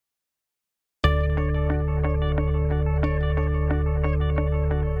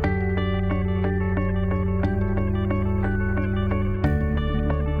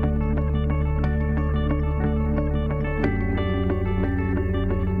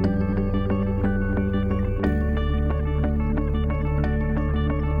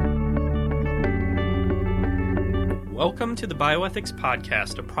Welcome to the Bioethics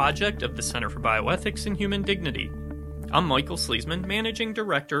Podcast, a project of the Center for Bioethics and Human Dignity. I'm Michael Sleesman, Managing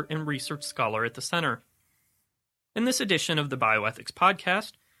Director and Research Scholar at the Center. In this edition of the Bioethics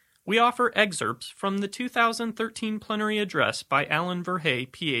Podcast, we offer excerpts from the 2013 plenary address by Alan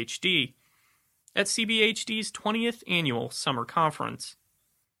Verhey, Ph.D., at CBHD's 20th Annual Summer Conference,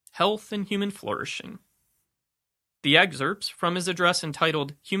 Health and Human Flourishing. The excerpts from his address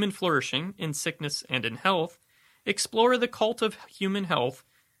entitled Human Flourishing in Sickness and in Health explore the cult of human health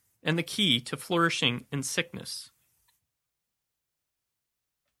and the key to flourishing in sickness.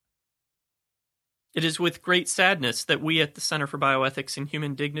 It is with great sadness that we at the Center for Bioethics and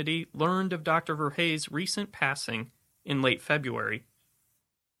Human Dignity learned of Dr. Verhey's recent passing in late February.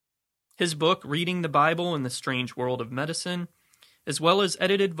 His book, Reading the Bible in the Strange World of Medicine, as well as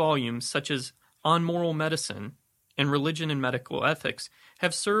edited volumes such as On Moral Medicine and Religion and Medical Ethics,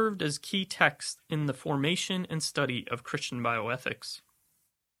 have served as key texts in the formation and study of Christian bioethics.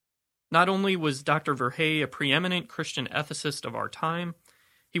 Not only was Dr. Verhey a preeminent Christian ethicist of our time,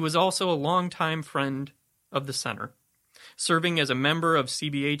 he was also a longtime friend of the Center, serving as a member of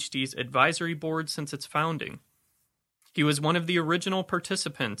CBHD's advisory board since its founding. He was one of the original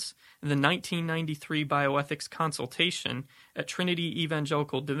participants in the 1993 bioethics consultation at Trinity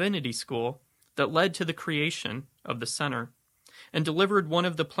Evangelical Divinity School that led to the creation of the Center, and delivered one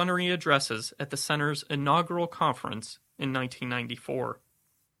of the plenary addresses at the Center's inaugural conference in 1994.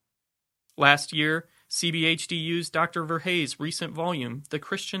 Last year, CBHD used Dr. Verhey's recent volume, The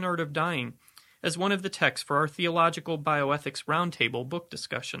Christian Art of Dying, as one of the texts for our Theological Bioethics Roundtable book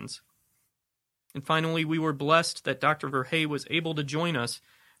discussions. And finally, we were blessed that Dr. Verhey was able to join us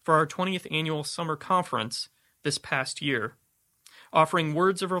for our 20th Annual Summer Conference this past year, offering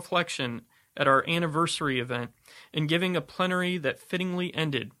words of reflection at our anniversary event and giving a plenary that fittingly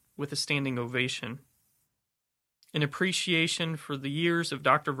ended with a standing ovation. In appreciation for the years of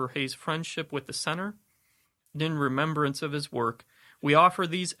Dr. Verhey's friendship with the Center, and in remembrance of his work, we offer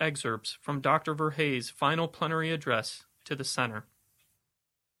these excerpts from Dr. Verhey's final plenary address to the Center.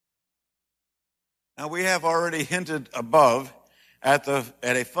 Now, we have already hinted above at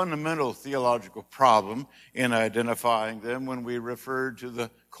a fundamental theological problem in identifying them when we referred to the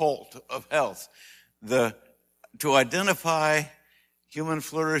cult of health. To identify human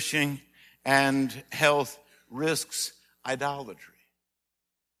flourishing and health risks idolatry.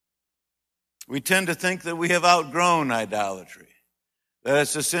 We tend to think that we have outgrown idolatry, that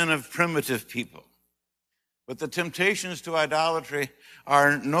it's a sin of primitive people. But the temptations to idolatry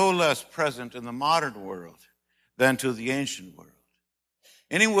are no less present in the modern world than to the ancient world.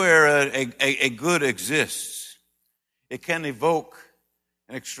 Anywhere a good exists, it can evoke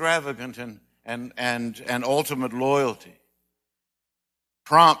an extravagant and ultimate loyalty,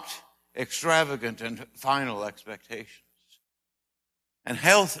 prompt extravagant and final expectations. And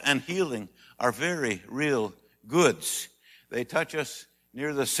health and healing are very real goods. They touch us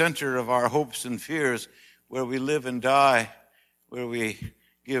near the center of our hopes and fears, where we live and die, where we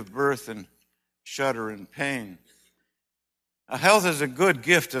give birth and shudder in pain. Now, health is a good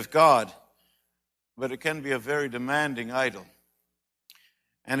gift of God, but it can be a very demanding idol.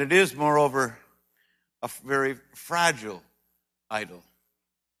 And it is, moreover, a very fragile idol.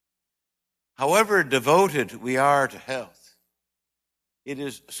 However devoted we are to health, it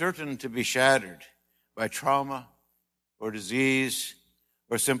is certain to be shattered by trauma or disease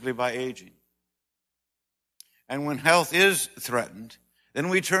or simply by aging. And when health is threatened, then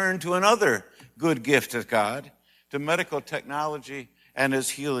we turn to another good gift of God, to medical technology and its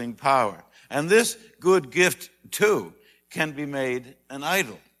healing power. And this good gift, too, can be made an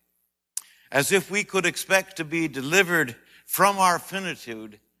idol. As if we could expect to be delivered from our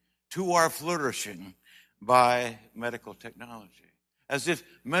finitude to our flourishing by medical technology. As if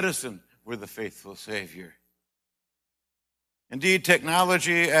medicine were the faithful Savior. Indeed,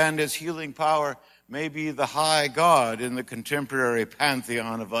 technology and its healing power may be the high God in the contemporary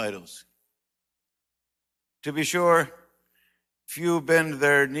pantheon of idols. To be sure, few bend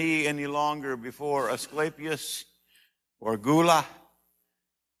their knee any longer before Asclepius or Gula,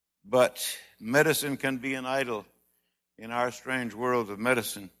 but medicine can be an idol in our strange world of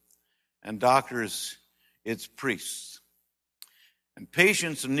medicine, and doctors, its priests. And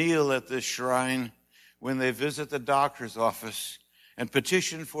patients kneel at this shrine when they visit the doctor's office and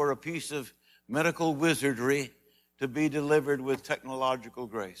petition for a piece of medical wizardry to be delivered with technological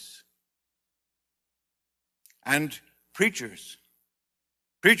grace. And preachers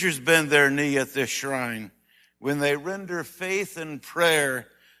bend their knee at this shrine when they render faith and prayer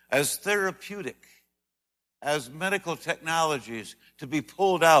as therapeutic as medical technologies to be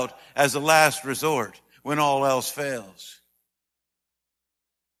pulled out as a last resort when all else fails.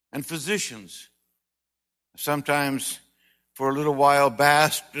 And physicians sometimes for a little while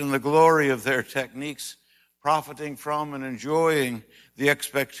basked in the glory of their techniques, profiting from and enjoying the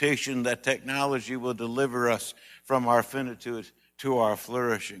expectation that technology will deliver us from our finitude to our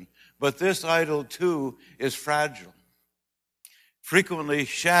flourishing. But this idol, too, is fragile, frequently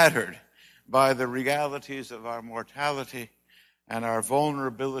shattered by the realities of our mortality and our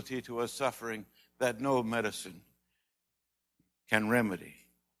vulnerability to a suffering that no medicine can remedy.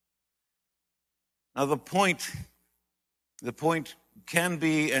 Now, the point can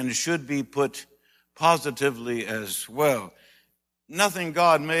be and should be put positively as well. Nothing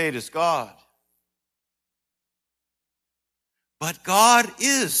God made is God. But God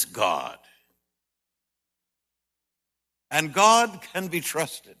is God. And God can be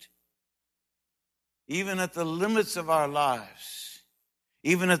trusted, even at the limits of our lives,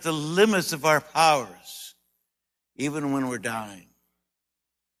 even at the limits of our powers, even when we're dying.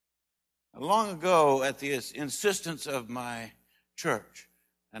 Long ago, at the insistence of my church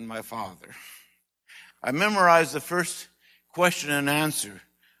and my father, I memorized the first question and answer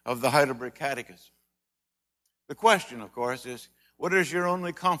of the Heidelberg Catechism. The question, of course, is, what is your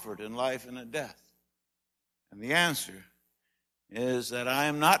only comfort in life and in death? And the answer is that I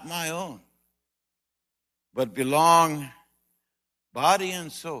am not my own, but belong body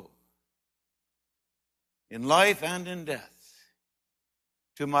and soul, in life and in death,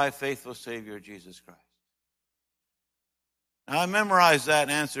 to my faithful Savior, Jesus Christ. Now, I memorized that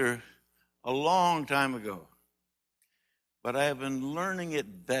answer a long time ago, but I have been learning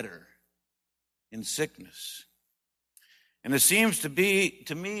it better in sickness. And it seems to me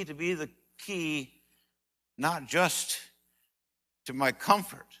to be the key, not just to my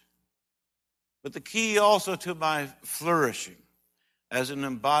comfort, but the key also to my flourishing as an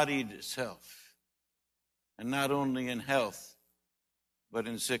embodied self, and not only in health, but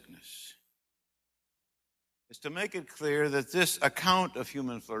in sickness. Is to make it clear that this account of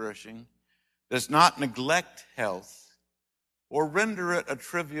human flourishing does not neglect health or render it a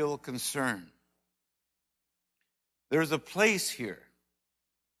trivial concern. There's a place here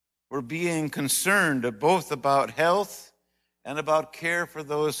for being concerned both about health and about care for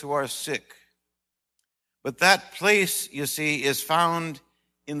those who are sick. But that place, you see, is found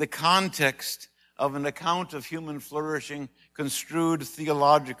in the context of an account of human flourishing construed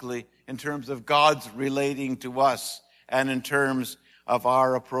theologically in terms of God's relating to us and in terms of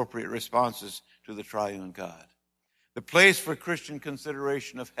our appropriate responses to the triune God. The place for Christian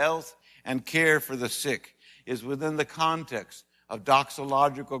consideration of health and care for the sick is within the context of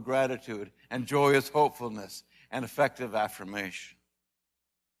doxological gratitude and joyous hopefulness and effective affirmation.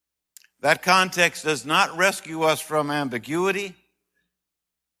 That context does not rescue us from ambiguity.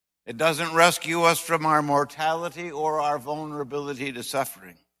 It doesn't rescue us from our mortality or our vulnerability to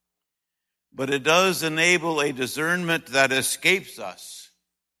suffering. But it does enable a discernment that escapes us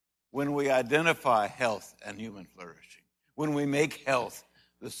when we identify health and human flourishing, when we make health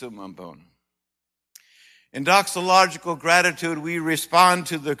the summum bonum. In doxological gratitude, we respond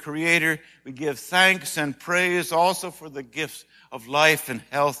to the Creator. We give thanks and praise also for the gifts of life and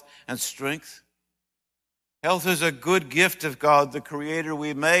health and strength. Health is a good gift of God, the Creator.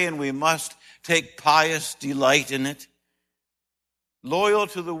 We may and we must take pious delight in it. Loyal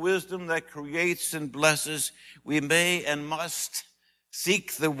to the wisdom that creates and blesses, we may and must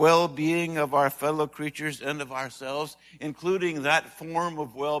seek the well-being of our fellow creatures and of ourselves, including that form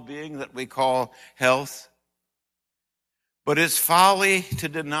of well-being that we call health. But it's folly to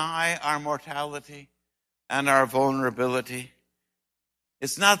deny our mortality and our vulnerability.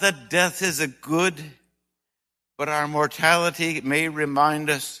 It's not that death is a good, but our mortality may remind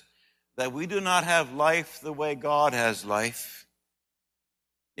us that we do not have life the way God has life.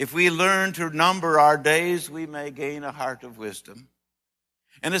 If we learn to number our days, we may gain a heart of wisdom.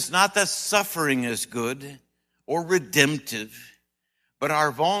 And it's not that suffering is good or redemptive, but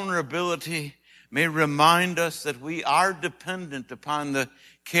our vulnerability may remind us that we are dependent upon the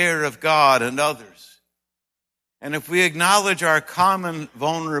care of God and others. And if we acknowledge our common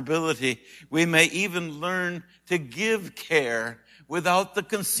vulnerability, we may even learn to give care without the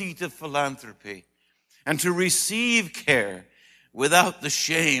conceit of philanthropy, and to receive care without the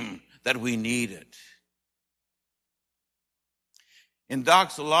shame that we need it. In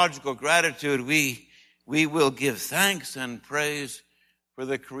doxological gratitude, we will give thanks and praise for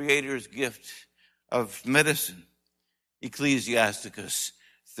the Creator's gift of medicine, Ecclesiasticus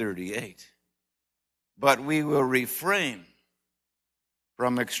 38. But we will refrain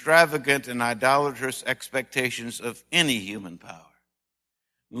from extravagant and idolatrous expectations of any human power,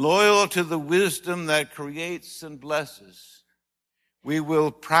 loyal to the wisdom that creates and blesses, we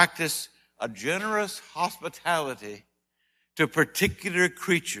will practice a generous hospitality to particular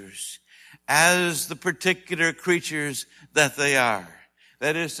creatures as the particular creatures that they are.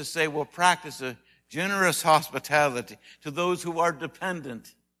 That is to say, we'll practice a generous hospitality to those who are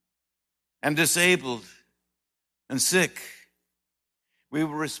dependent and disabled and sick. We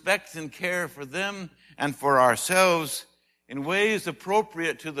will respect and care for them and for ourselves in ways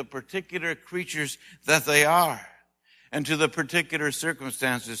appropriate to the particular creatures that they are and to the particular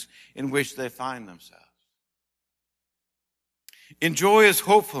circumstances in which they find themselves. In joyous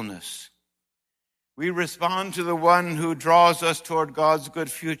hopefulness, we respond to the one who draws us toward God's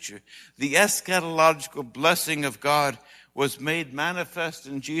good future. The eschatological blessing of God was made manifest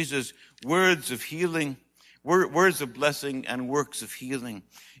in Jesus' words of healing, words of blessing and works of healing,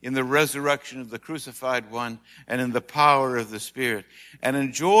 in the resurrection of the crucified one and in the power of the Spirit. And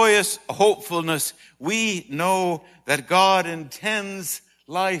in joyous hopefulness, we know that God intends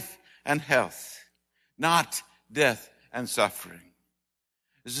life and health, not death and suffering.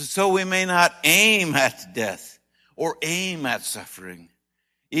 So we may not aim at death or aim at suffering,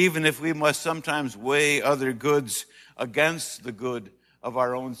 even if we must sometimes weigh other goods against the good of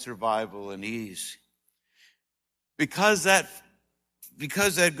our own survival and ease. Because that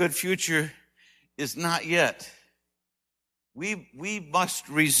good future is not yet, we must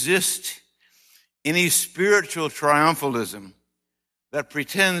resist any spiritual triumphalism that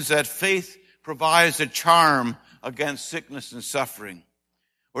pretends that faith provides a charm against sickness and suffering,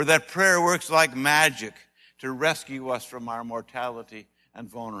 or that prayer works like magic to rescue us from our mortality and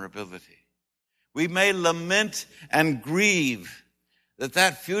vulnerability. We may lament and grieve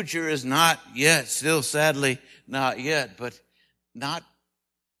that future is not yet, still sadly not yet, but not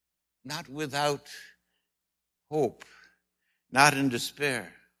without hope, not in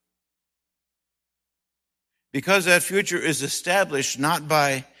despair. Because that future is established not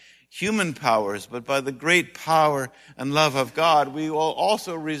by human powers, but by the great power and love of God, we will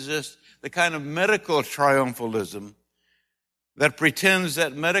also resist the kind of medical triumphalism that pretends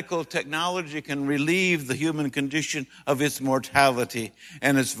that medical technology can relieve the human condition of its mortality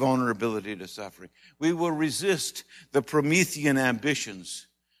and its vulnerability to suffering. We will resist the Promethean ambitions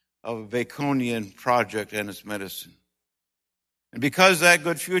of a Baconian project and its medicine. And because that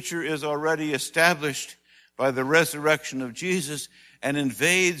good future is already established by the resurrection of Jesus and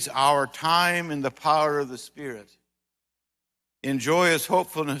invades our time in the power of the Spirit, in joyous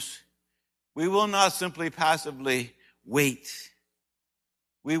hopefulness, we will not simply passively wait.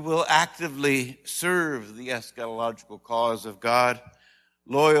 We will actively serve the eschatological cause of God,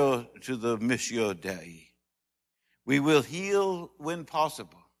 loyal to the Missio Dei. We will heal when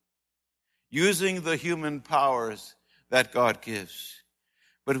possible, using the human powers that God gives.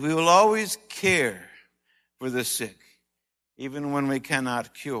 But we will always care for the sick, even when we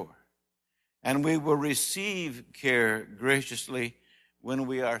cannot cure. And we will receive care graciously when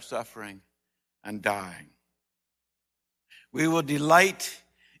we are suffering and dying. We will delight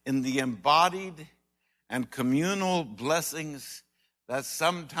in the embodied and communal blessings that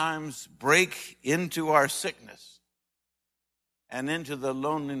sometimes break into our sickness and into the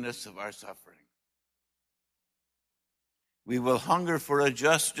loneliness of our suffering. We will hunger for a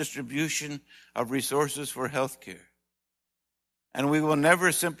just distribution of resources for health care. And we will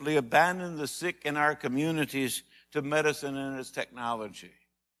never simply abandon the sick in our communities to medicine and its technology.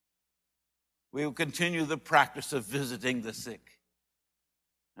 We will continue the practice of visiting the sick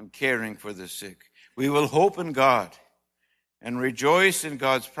and caring for the sick. We will hope in God and rejoice in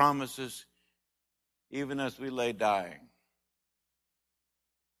God's promises even as we lay dying.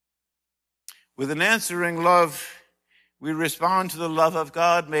 With an answering love, we respond to the love of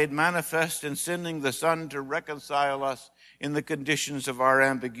God made manifest in sending the Son to reconcile us in the conditions of our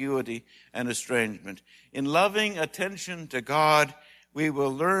ambiguity and estrangement. In loving attention to God, we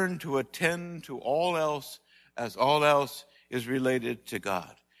will learn to attend to all else as all else is related to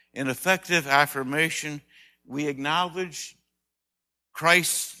God. In effective affirmation, we acknowledge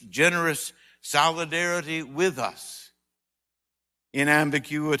Christ's generous solidarity with us in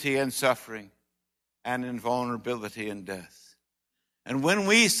ambiguity and suffering and in vulnerability and death. And when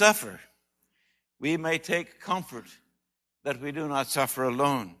we suffer, we may take comfort that we do not suffer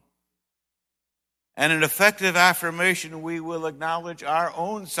alone. And in effective affirmation, we will acknowledge our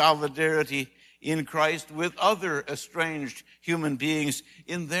own solidarity in Christ with other estranged human beings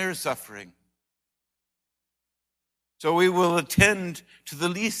in their suffering. So we will attend to the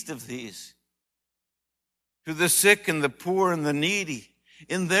least of these, to the sick and the poor and the needy,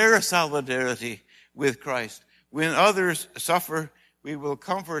 in their solidarity with Christ. When others suffer, we will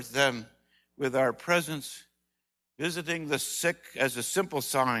comfort them with our presence, visiting the sick as a simple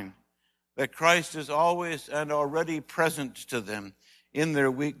sign that Christ is always and already present to them in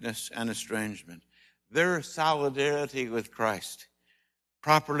their weakness and estrangement. Their solidarity with Christ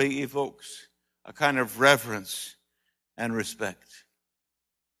properly evokes a kind of reverence and respect.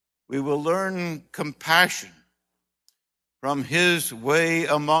 We will learn compassion from his way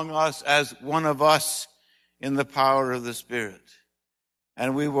among us as one of us in the power of the Spirit.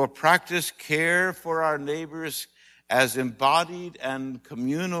 And we will practice care for our neighbors as embodied and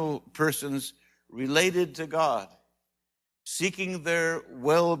communal persons related to God, seeking their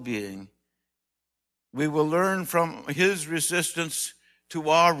well-being. We will learn from his resistance to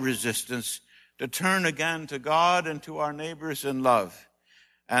our resistance to turn again to God and to our neighbors in love.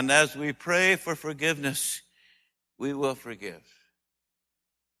 And as we pray for forgiveness, we will forgive.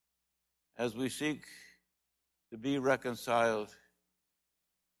 As we seek to be reconciled,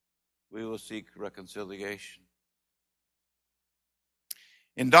 we will seek reconciliation.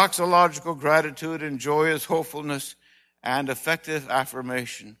 In doxological gratitude and joyous hopefulness and effective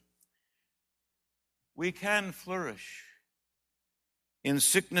affirmation, we can flourish in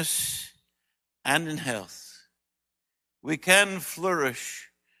sickness and in health. We can flourish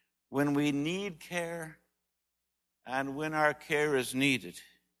when we need care and when our care is needed.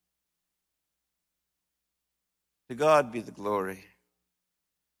 To God be the glory.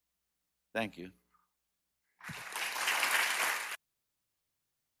 Thank you.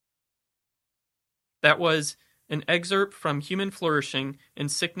 That was an excerpt from Human Flourishing in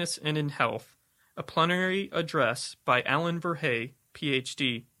Sickness and in Health, a plenary address by Alan Verhey,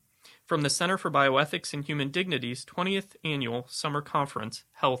 Ph.D., from the Center for Bioethics and Human Dignity's 20th Annual Summer Conference,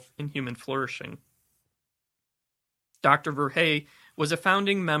 Health and Human Flourishing. Dr. Verhey was a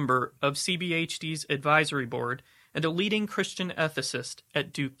founding member of CBHD's advisory board and a leading Christian ethicist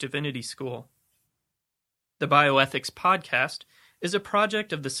at Duke Divinity School. The Bioethics Podcast is a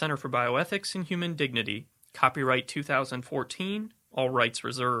project of the Center for Bioethics and Human Dignity, copyright 2014, all rights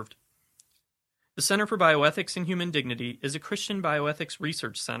reserved. The Center for Bioethics and Human Dignity is a Christian bioethics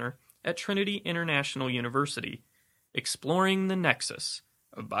research center at Trinity International University, exploring the nexus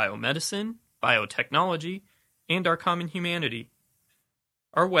of biomedicine, biotechnology, and our common humanity.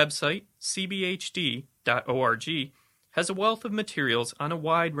 Our website, cbhd.org, has a wealth of materials on a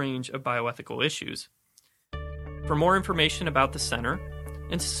wide range of bioethical issues. For more information about the Center,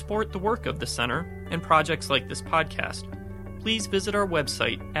 and to support the work of the Center and projects like this podcast, please visit our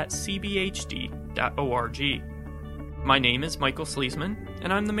website at cbhd.org. My name is Michael Sleesman,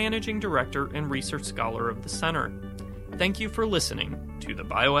 and I'm the Managing Director and Research Scholar of the Center. Thank you for listening to the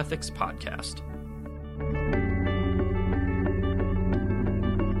Bioethics Podcast.